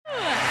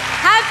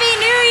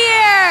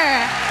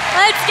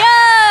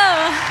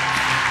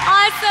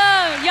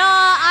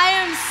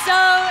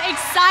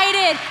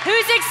excited?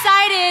 Who's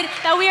excited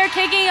that we are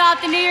kicking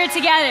off the new year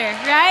together,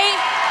 right?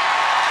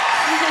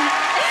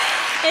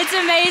 It's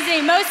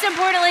amazing. Most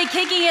importantly,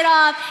 kicking it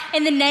off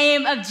in the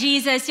name of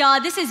Jesus.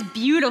 Y'all, this is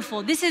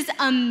beautiful. This is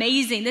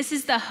amazing. This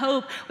is the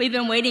hope we've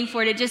been waiting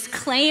for, to just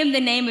claim the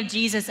name of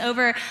Jesus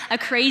over a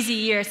crazy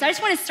year. So I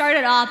just want to start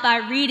it off by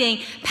reading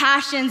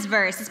Passion's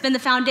verse. It's been the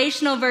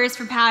foundational verse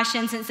for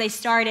Passion since they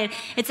started.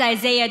 It's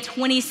Isaiah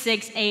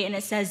 26:8, and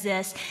it says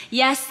this: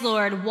 "Yes,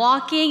 Lord,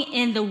 walking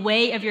in the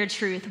way of your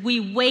truth, we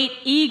wait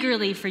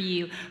eagerly for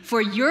you, for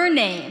your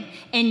name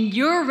and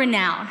your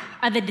renown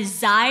are the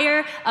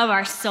desire of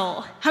our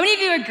soul." How many of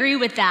you agree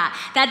with that?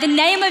 That the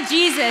name of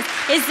Jesus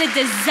is the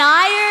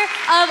desire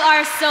of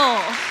our soul.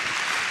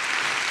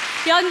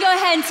 Y'all can go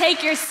ahead and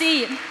take your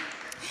seat.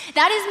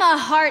 That is my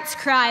heart's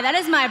cry. That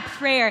is my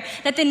prayer,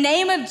 that the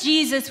name of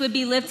Jesus would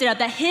be lifted up,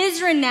 that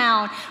his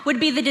renown would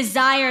be the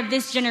desire of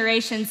this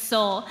generation's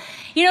soul.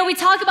 You know, we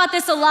talk about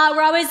this a lot.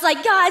 We're always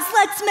like, guys,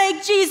 let's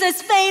make Jesus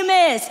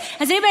famous.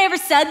 Has anybody ever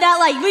said that?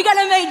 Like, we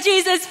gotta make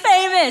Jesus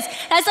famous.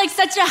 That's like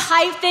such a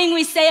hype thing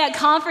we say at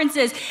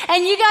conferences.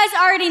 And you guys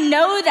already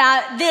know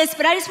this,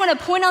 but I just wanna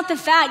point out the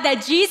fact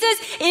that Jesus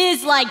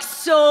is like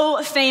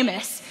so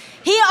famous.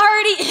 He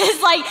already is,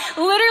 like,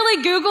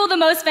 literally Google the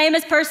most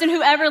famous person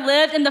who ever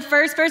lived, and the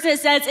first person it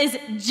says is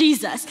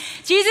Jesus.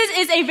 Jesus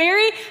is a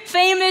very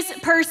famous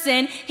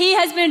person. He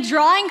has been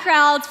drawing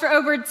crowds for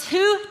over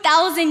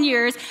 2,000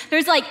 years.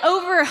 There's like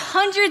over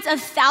hundreds of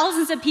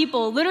thousands of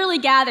people literally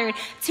gathered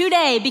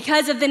today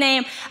because of the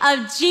name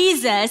of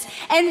Jesus.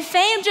 And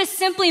fame just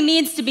simply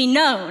means to be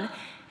known.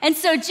 And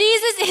so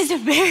Jesus is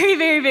very,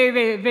 very, very,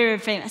 very, very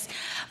famous.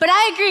 But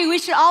I agree, we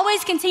should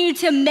always continue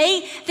to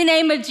make the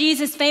name of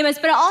Jesus famous.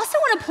 But I also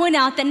want to point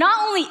out that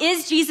not only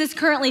is Jesus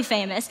currently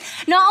famous,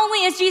 not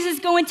only is Jesus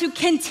going to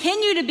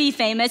continue to be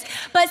famous,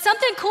 but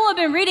something cool I've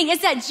been reading is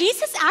that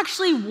Jesus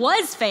actually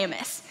was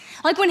famous.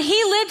 Like when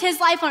he lived his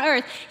life on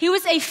earth, he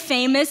was a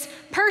famous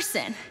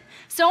person.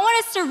 So I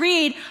want us to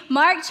read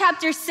Mark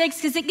chapter 6,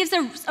 because it gives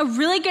a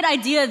really good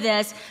idea of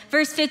this,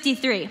 verse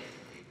 53.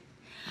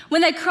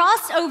 "When they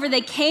crossed over,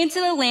 they came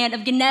to the land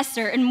of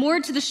Gennesaret and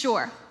moored to the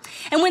shore.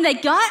 And when they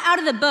got out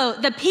of the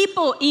boat, the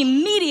people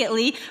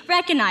immediately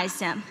recognized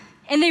him.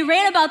 And they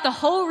ran about the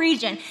whole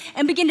region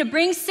and began to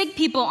bring sick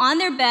people on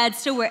their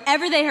beds to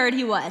wherever they heard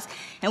he was.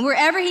 And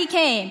wherever he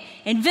came,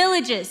 in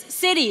villages,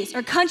 cities,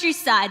 or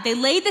countryside, they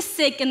laid the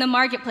sick in the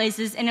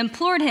marketplaces and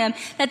implored him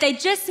that they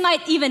just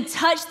might even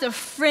touch the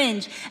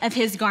fringe of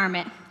his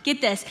garment." Get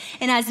this.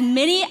 "And as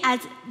many as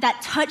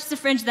that touched the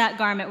fringe of that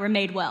garment were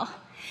made well."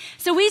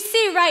 So we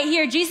see right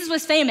here, Jesus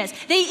was famous.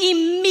 They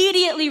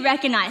immediately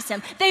recognized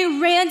him. They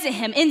ran to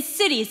him in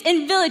cities,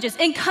 in villages,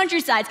 in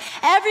countrysides.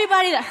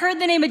 Everybody that heard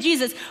the name of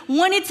Jesus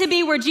wanted to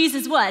be where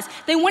Jesus was.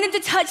 They wanted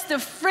to touch the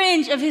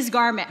fringe of his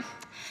garment.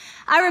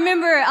 I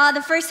remember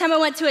the first time I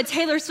went to a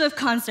Taylor Swift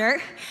concert,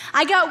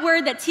 I got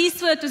word that T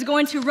Swift was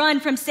going to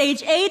run from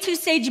stage A to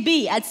stage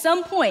B at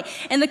some point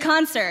in the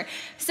concert.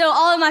 So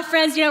all of my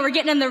friends, were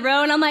getting in the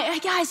row, and I'm like, "Hey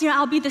guys,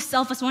 I'll be the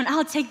selfless one.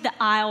 I'll take the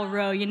aisle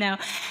row,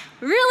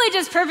 Really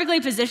just perfectly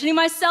positioning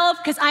myself,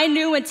 because I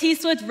knew when T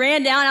Swift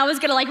ran down, I was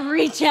gonna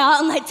reach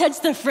out and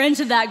touch the fringe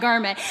of that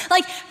garment.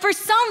 For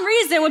some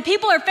reason, when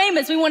people are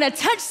famous, we wanna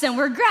touch them,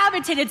 we're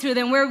gravitated to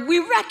them, we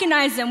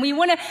recognize them, we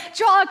wanna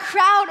draw a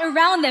crowd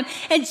around them.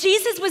 And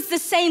Jesus was the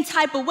same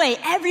type of way.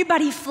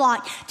 Everybody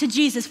flocked to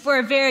Jesus for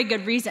a very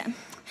good reason.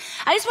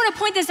 I just wanna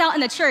point this out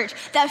in the church,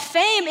 that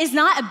fame is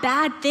not a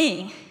bad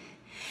thing.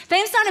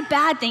 Fame's not a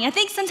bad thing. I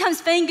think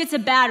sometimes fame gets a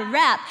bad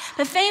rap,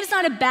 but fame's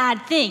not a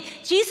bad thing.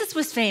 Jesus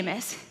was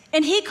famous,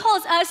 and he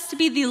calls us to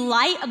be the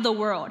light of the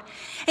world.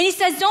 And he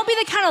says, don't be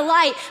the kind of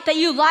light that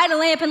you light a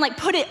lamp and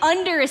put it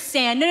under a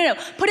sand. No.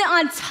 Put it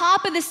on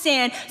top of the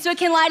sand so it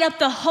can light up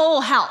the whole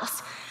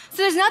house.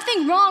 So there's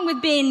nothing wrong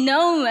with being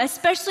known,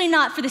 especially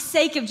not for the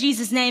sake of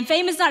Jesus' name.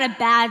 Fame is not a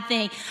bad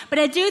thing, but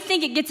I do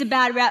think it gets a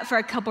bad rap for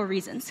a couple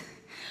reasons.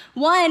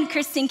 One,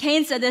 Kristen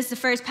Kane said this, the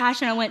first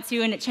Passion I went to,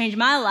 and it changed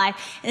my life.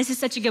 And this is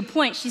such a good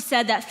point. She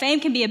said that fame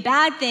can be a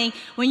bad thing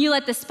when you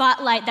let the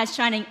spotlight that's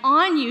shining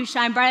on you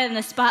shine brighter than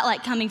the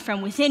spotlight coming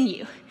from within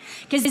you,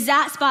 because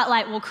that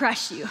spotlight will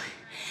crush you.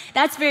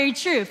 That's very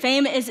true.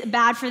 Fame is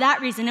bad for that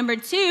reason. Number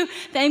two,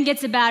 fame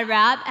gets a bad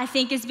rap, I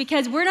think, is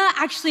because we're not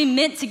actually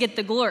meant to get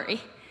the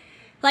glory.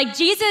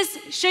 Jesus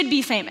should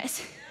be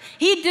famous.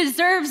 He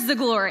deserves the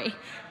glory.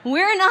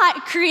 We're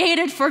not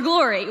created for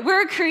glory.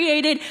 We're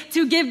created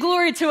to give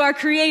glory to our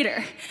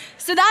Creator.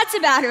 So that's a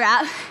bad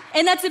rap,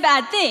 and that's a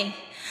bad thing.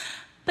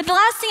 But the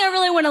last thing I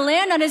really want to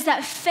land on is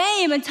that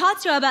fame, and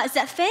talk to you about, is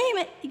that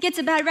fame gets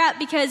a bad rap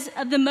because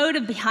of the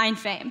motive behind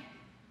fame.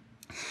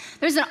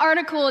 There's an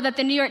article that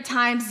the New York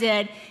Times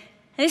did,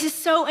 and this is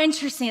so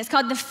interesting. It's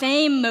called The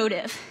Fame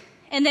Motive.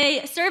 And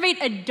they surveyed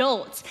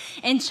adults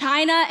in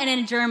China and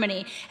in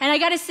Germany. And I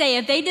gotta say,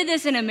 if they did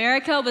this in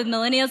America with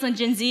millennials and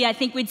Gen Z, I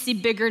think we'd see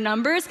bigger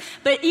numbers,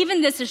 but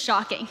even this is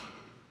shocking.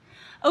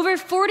 Over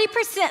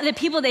 40% of the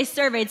people they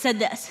surveyed said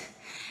this,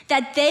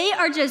 that they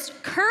are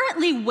just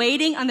currently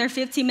waiting on their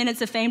 15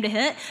 minutes of fame to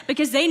hit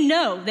because they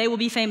know they will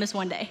be famous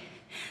one day.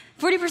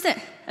 40%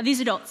 of these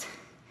adults.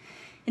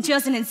 In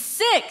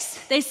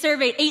 2006, they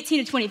surveyed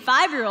 18 to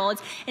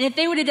 25-year-olds, and if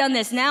they would have done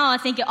this now, I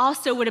think it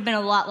also would have been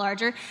a lot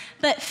larger,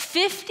 but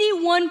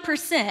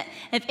 51%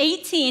 of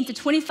 18 to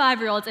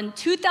 25-year-olds in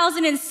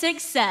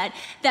 2006 said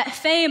that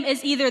fame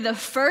is either the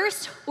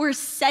first or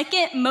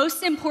second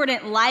most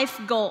important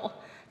life goal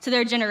to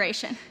their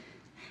generation.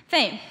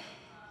 Fame.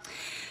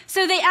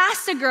 So they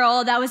asked a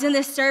girl that was in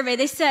this survey,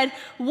 they said,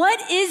 what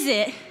is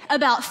it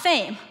about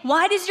fame?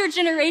 Why does your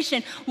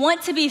generation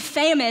want to be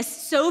famous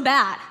so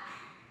bad?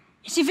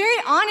 She very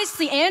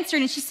honestly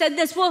answered, and she said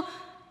this, well,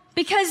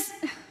 because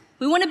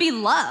we want to be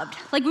loved.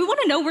 Like, we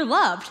want to know we're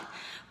loved.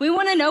 We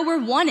want to know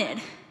we're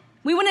wanted.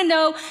 We want to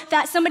know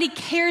that somebody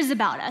cares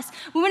about us.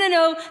 We want to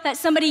know that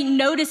somebody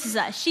notices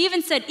us. She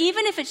even said,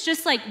 even if it's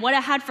just like what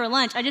I had for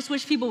lunch, I just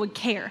wish people would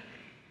care.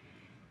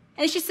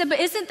 And she said, but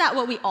isn't that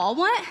what we all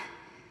want?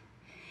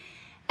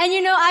 And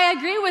you know, I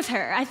agree with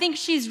her. I think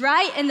she's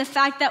right in the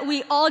fact that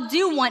we all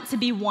do want to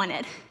be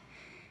wanted.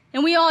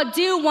 And we all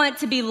do want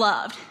to be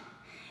loved.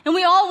 And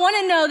we all want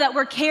to know that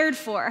we're cared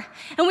for.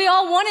 And we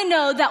all want to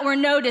know that we're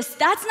noticed.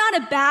 That's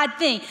not a bad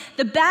thing.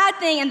 The bad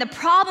thing and the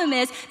problem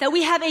is that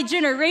we have a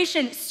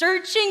generation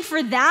searching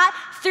for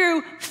that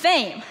through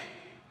fame.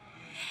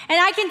 And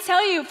I can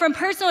tell you from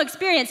personal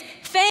experience,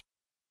 fame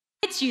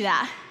gets you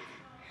that.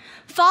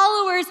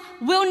 Followers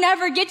will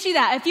never get you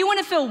that. If you want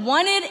to feel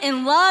wanted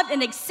and loved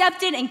and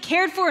accepted and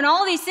cared for and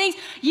all these things,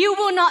 you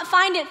will not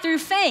find it through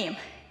fame.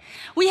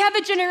 We have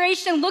a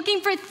generation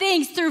looking for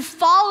things through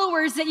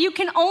followers that you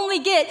can only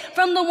get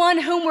from the one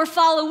whom we're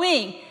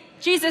following,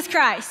 Jesus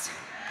Christ.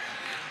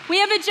 We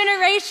have a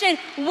generation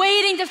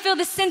waiting to feel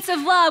the sense of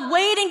love,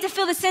 waiting to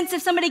feel the sense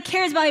of somebody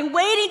cares about me,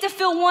 waiting to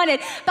feel wanted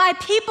by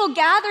people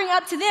gathering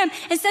up to them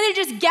instead of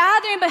just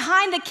gathering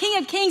behind the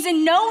King of Kings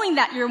and knowing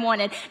that you're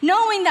wanted,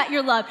 knowing that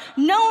you're loved,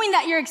 knowing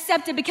that you're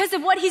accepted because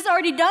of what he's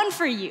already done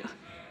for you.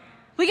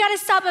 We got to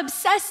stop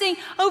obsessing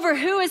over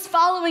who is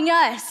following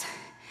us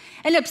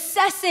and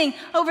obsessing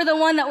over the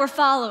one that we're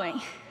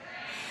following.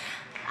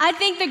 I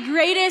think the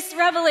greatest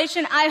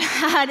revelation I've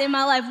had in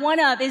my life, one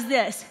of, is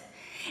this,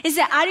 is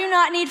that I do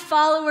not need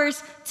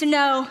followers to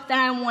know that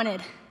I'm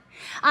wanted.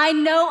 I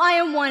know I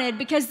am wanted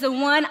because the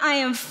one I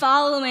am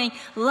following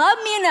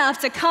loved me enough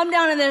to come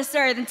down to this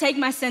earth and take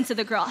my sin to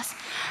the cross.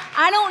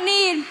 I don't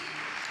need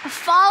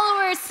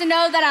followers to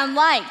know that I'm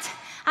liked.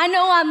 I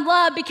know I'm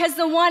loved because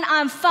the one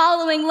I'm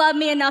following loved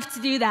me enough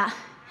to do that.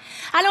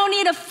 I don't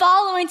need a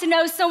following to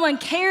know someone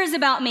cares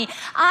about me.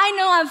 I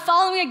know I'm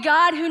following a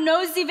God who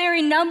knows the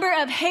very number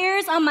of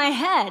hairs on my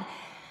head.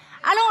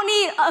 I don't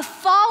need a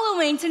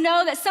following to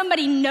know that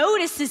somebody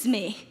notices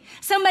me,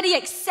 somebody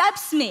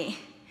accepts me.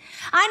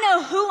 I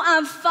know who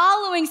I'm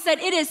following said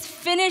it is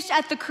finished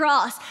at the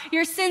cross.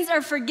 Your sins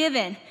are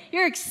forgiven.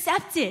 You're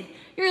accepted.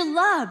 You're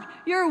loved.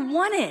 You're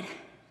wanted.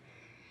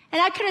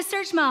 And I could have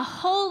searched my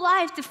whole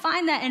life to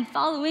find that in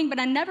following, but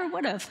I never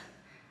would have.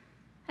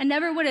 I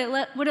never would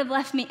have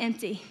left me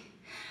empty.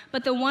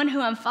 But the one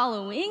who I'm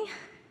following,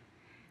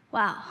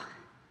 wow,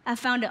 I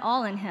found it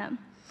all in him.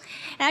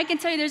 And I can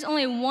tell you there's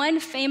only one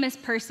famous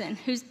person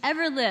who's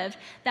ever lived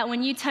that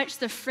when you touch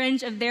the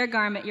fringe of their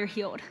garment, you're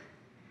healed.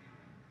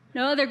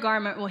 No other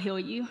garment will heal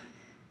you.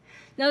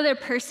 No other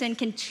person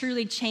can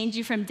truly change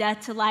you from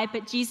death to life,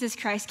 but Jesus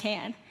Christ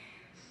can.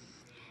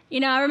 You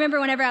know, I remember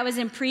whenever I was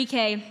in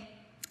pre-K,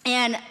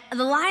 and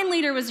the line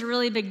leader was a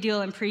really big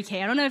deal in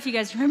pre-K. I don't know if you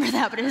guys remember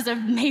that, but it was a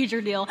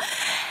major deal.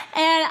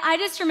 And I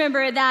just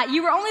remember that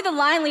you were only the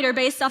line leader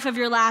based off of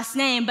your last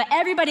name, but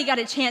everybody got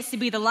a chance to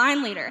be the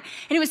line leader.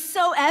 And it was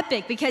so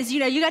epic because, you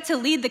know, you got to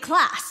lead the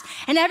class.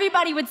 And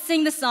everybody would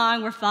sing the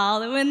song, we're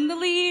following the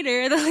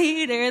leader, the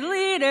leader, the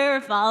leader,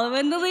 we're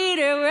following the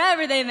leader,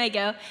 wherever they may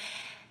go.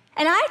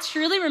 And I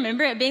truly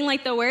remember it being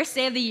like the worst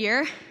day of the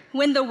year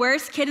when the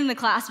worst kid in the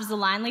class was the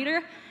line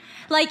leader.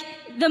 Like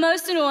the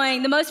most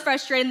annoying, the most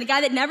frustrating, the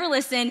guy that never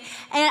listened.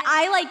 And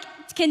I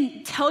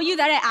can tell you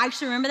that I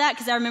actually remember that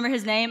because I remember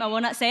his name. I will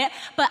not say it.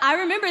 But I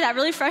remember that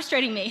really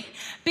frustrating me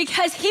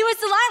because he was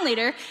the line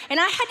leader and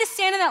I had to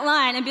stand in that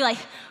line and be like,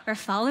 we're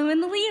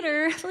following the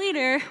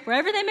leader,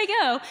 wherever they may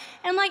go. And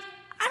I'm like,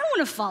 I don't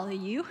want to follow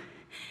you.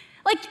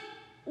 Like,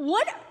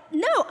 what?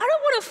 No, I don't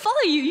want to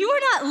follow you. You are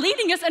not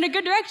leading us in a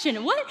good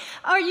direction. What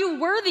are you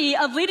worthy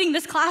of leading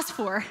this class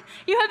for?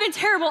 You have been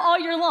terrible all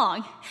year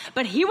long.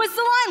 But he was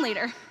the line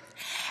leader. And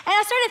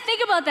I started to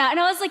think about that, and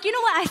I was like, you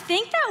know what? I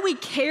think that we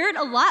cared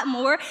a lot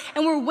more,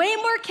 and we're way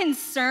more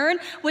concerned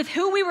with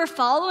who we were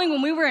following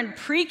when we were in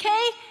pre-K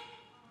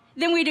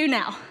than we do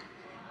now.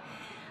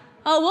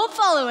 Oh, we'll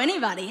follow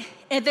anybody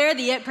if they're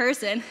the it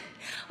person.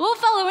 We'll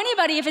follow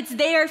anybody if it's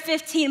their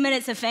 15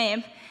 minutes of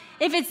fame.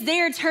 If it's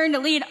their turn to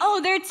lead,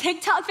 oh, they're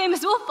TikTok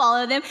famous, we'll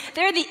follow them.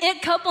 They're the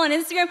it couple on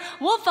Instagram,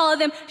 we'll follow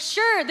them.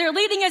 Sure, they're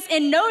leading us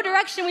in no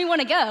direction we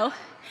want to go.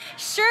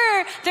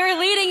 Sure, they're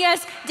leading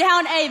us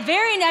down a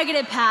very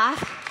negative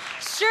path.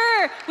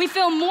 Sure, we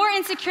feel more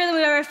insecure than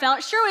we've ever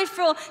felt. Sure, we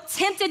feel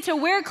tempted to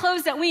wear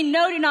clothes that we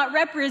know do not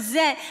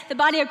represent the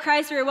body of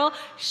Christ very well.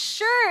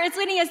 Sure, it's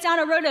leading us down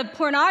a road of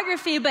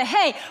pornography, but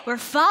hey, we're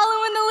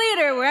following the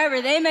leader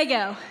wherever they may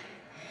go.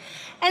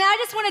 And I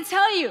just want to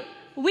tell you,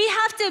 we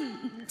have to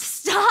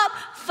stop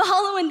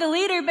following the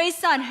leader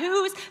based on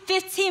whose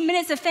 15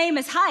 minutes of fame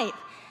is hype.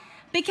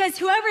 Because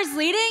whoever's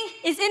leading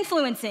is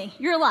influencing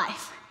your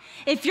life.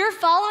 If you're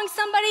following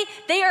somebody,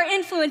 they are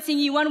influencing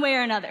you one way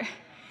or another.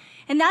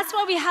 And that's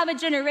why we have a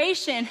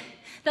generation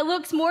that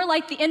looks more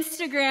like the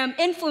Instagram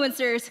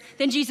influencers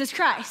than Jesus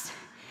Christ.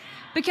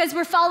 Because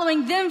we're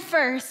following them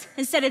first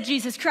instead of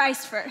Jesus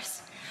Christ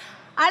first.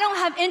 I don't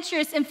have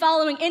interest in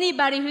following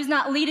anybody who's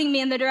not leading me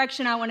in the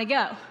direction I want to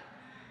go.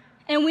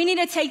 And we need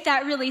to take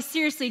that really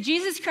seriously.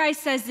 Jesus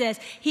Christ says this.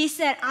 He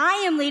said,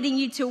 I am leading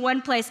you to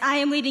one place. I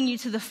am leading you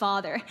to the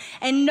Father.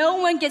 And no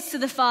one gets to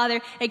the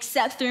Father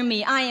except through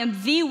me. I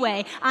am the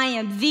way. I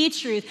am the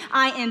truth.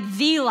 I am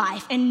the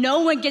life. And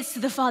no one gets to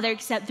the Father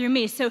except through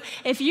me. So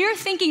if you're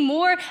thinking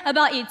more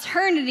about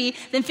eternity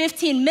than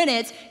 15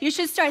 minutes, you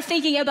should start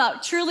thinking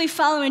about truly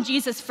following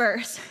Jesus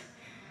first.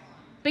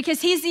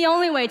 Because he's the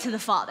only way to the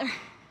Father.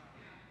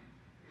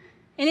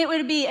 And it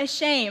would be a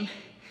shame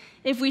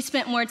if we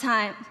spent more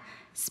time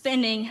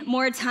spending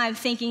more time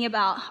thinking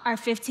about our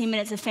 15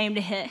 minutes of fame to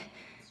hit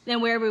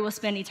than where we will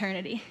spend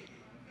eternity.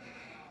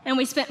 And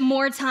we spent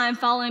more time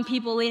following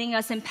people leading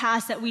us in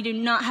paths that we do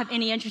not have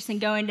any interest in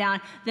going down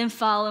than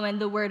following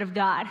the Word of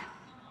God.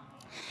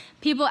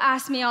 People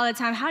ask me all the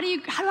time, how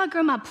do I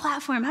grow my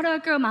platform? How do I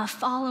grow my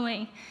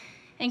following?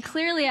 And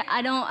clearly,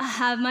 I don't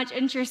have much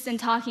interest in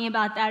talking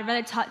about that. I'd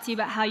rather talk to you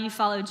about how you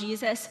follow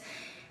Jesus.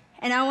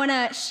 And I want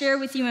to share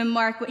with you in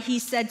Mark what he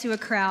said to a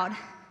crowd.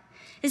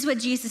 This is what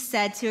Jesus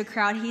said to a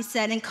crowd. He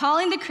said, and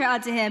calling the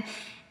crowd to him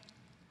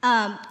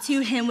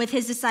with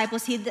his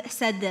disciples, he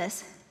said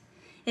this,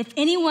 if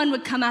anyone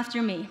would come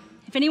after me,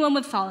 if anyone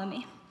would follow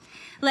me,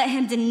 let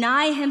him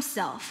deny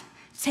himself,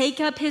 take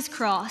up his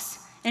cross,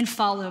 and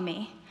follow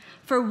me.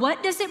 For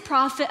what does it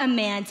profit a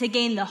man to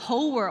gain the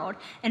whole world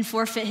and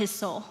forfeit his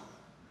soul?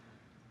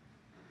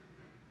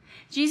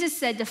 Jesus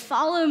said, to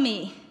follow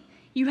me,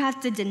 you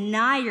have to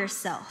deny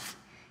yourself,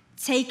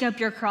 take up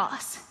your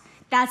cross.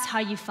 That's how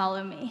you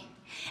follow me.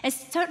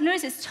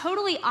 Notice it's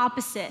totally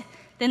opposite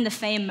than the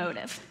fame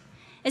motive.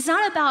 It's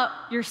not about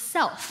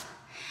yourself.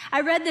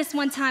 I read this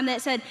one time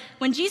that said,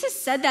 when Jesus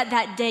said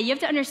that day, you have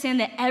to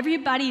understand that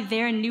everybody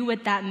there knew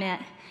what that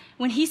meant.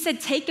 When he said,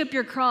 take up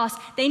your cross,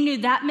 they knew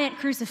that meant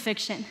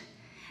crucifixion.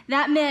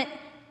 That meant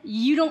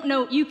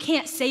you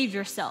can't save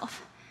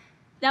yourself.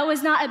 That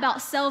was not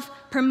about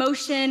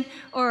self-promotion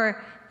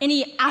or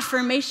any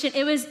affirmation.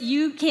 It was,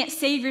 you can't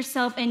save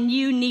yourself and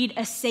you need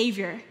a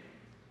savior.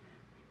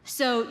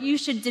 So you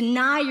should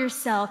deny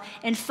yourself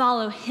and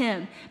follow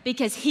him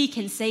because he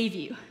can save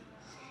you.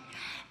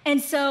 And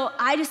so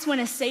I just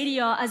want to say to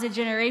y'all as a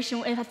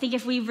generation, I think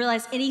if we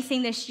realize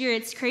anything this year,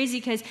 it's crazy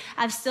because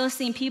I've still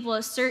seen people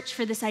search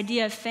for this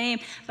idea of fame,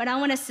 but I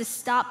want us to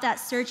stop that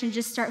search and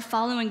just start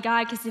following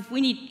God, because if we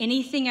need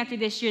anything after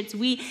this year, it's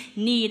we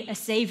need a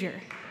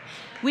savior.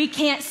 We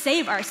can't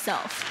save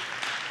ourselves.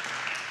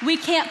 We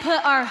can't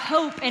put our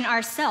hope in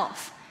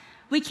ourselves.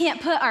 We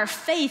can't put our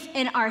faith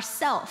in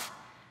ourselves.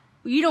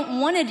 You don't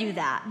want to do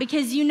that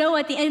because you know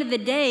at the end of the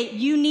day,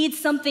 you need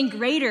something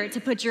greater to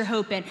put your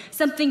hope in,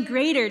 something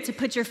greater to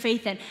put your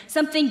faith in,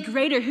 something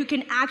greater who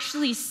can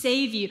actually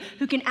save you,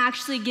 who can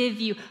actually give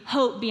you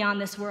hope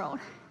beyond this world.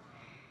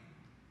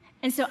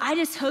 And so I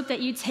just hope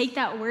that you take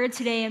that word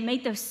today and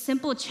make those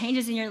simple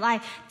changes in your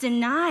life.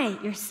 Deny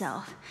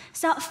yourself.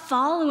 Stop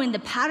following the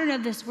pattern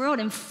of this world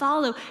and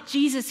follow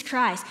Jesus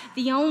Christ,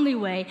 the only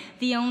way,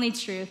 the only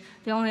truth,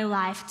 the only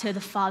life to the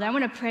Father. I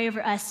want to pray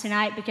over us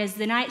tonight because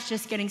the night's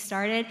just getting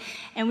started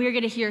and we're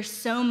going to hear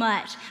so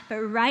much. But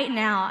right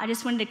now, I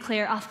just want to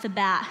declare off the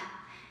bat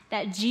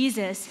that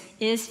Jesus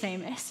is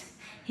famous.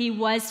 He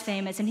was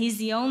famous and he's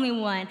the only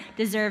one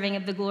deserving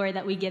of the glory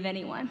that we give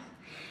anyone.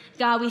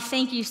 God, we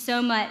thank you so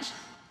much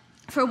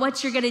for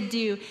what you're going to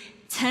do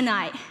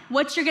tonight,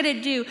 what you're going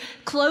to do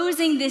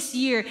closing this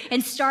year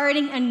and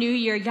starting a new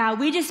year. God,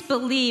 we just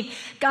believe,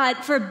 God,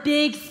 for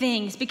big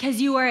things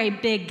because you are a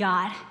big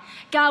God.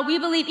 God, we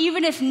believe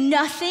even if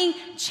nothing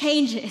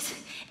changes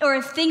or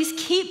if things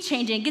keep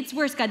changing, it gets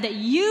worse, God, that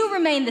you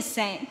remain the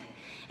same.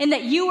 And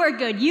that you are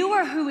good. You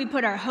are who we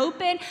put our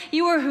hope in.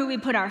 You are who we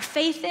put our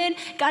faith in.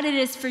 God, it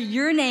is for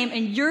your name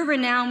and your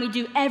renown we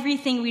do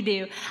everything we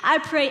do. I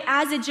pray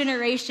as a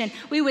generation,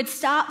 we would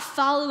stop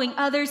following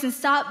others and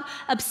stop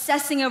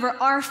obsessing over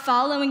our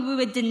following. We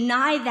would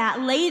deny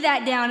that, lay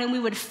that down, and we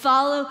would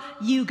follow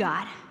you,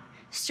 God,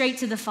 straight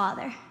to the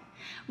Father.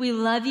 We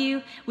love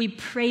you, we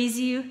praise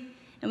you,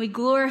 and we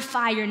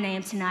glorify your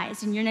name tonight.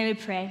 It's in your name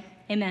we pray.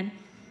 Amen.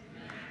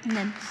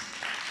 Amen.